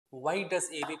Why does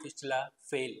AV fistula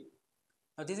fail?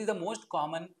 Now, this is the most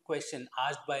common question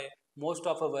asked by most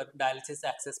of our dialysis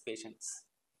access patients.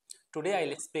 Today,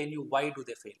 I'll explain you why do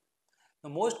they fail. The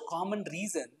most common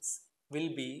reasons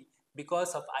will be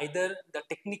because of either the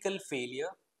technical failure,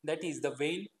 that is the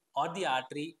vein or the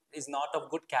artery is not of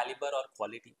good caliber or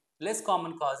quality. Less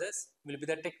common causes will be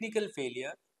the technical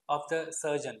failure of the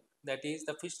surgeon, that is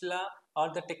the fistula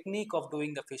or the technique of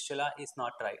doing the fistula is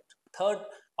not right. Third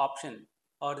option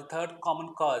or the third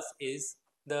common cause is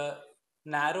the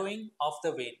narrowing of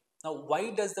the vein. Now, why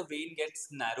does the vein gets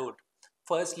narrowed?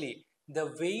 Firstly,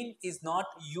 the vein is not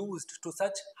used to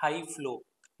such high flow.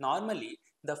 Normally,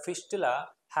 the fistula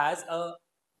has a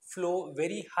flow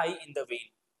very high in the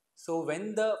vein. So,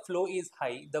 when the flow is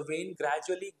high, the vein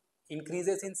gradually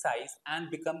increases in size and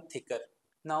become thicker.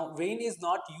 Now, vein is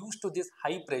not used to these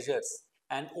high pressures,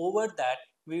 and over that,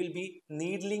 we will be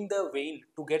needling the vein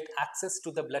to get access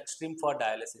to the bloodstream for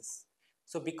dialysis.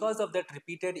 So, because of that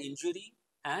repeated injury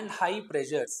and high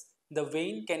pressures, the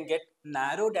vein can get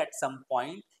narrowed at some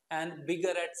point and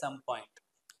bigger at some point.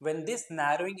 When this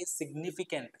narrowing is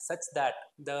significant such that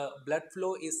the blood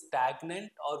flow is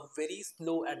stagnant or very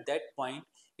slow at that point,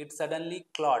 it suddenly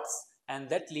clots and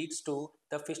that leads to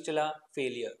the fistula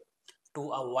failure. To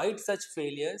avoid such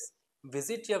failures,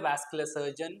 visit your vascular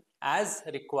surgeon as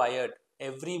required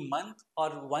every month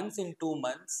or once in 2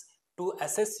 months to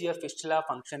assess your fistula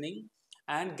functioning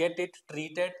and get it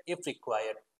treated if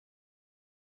required.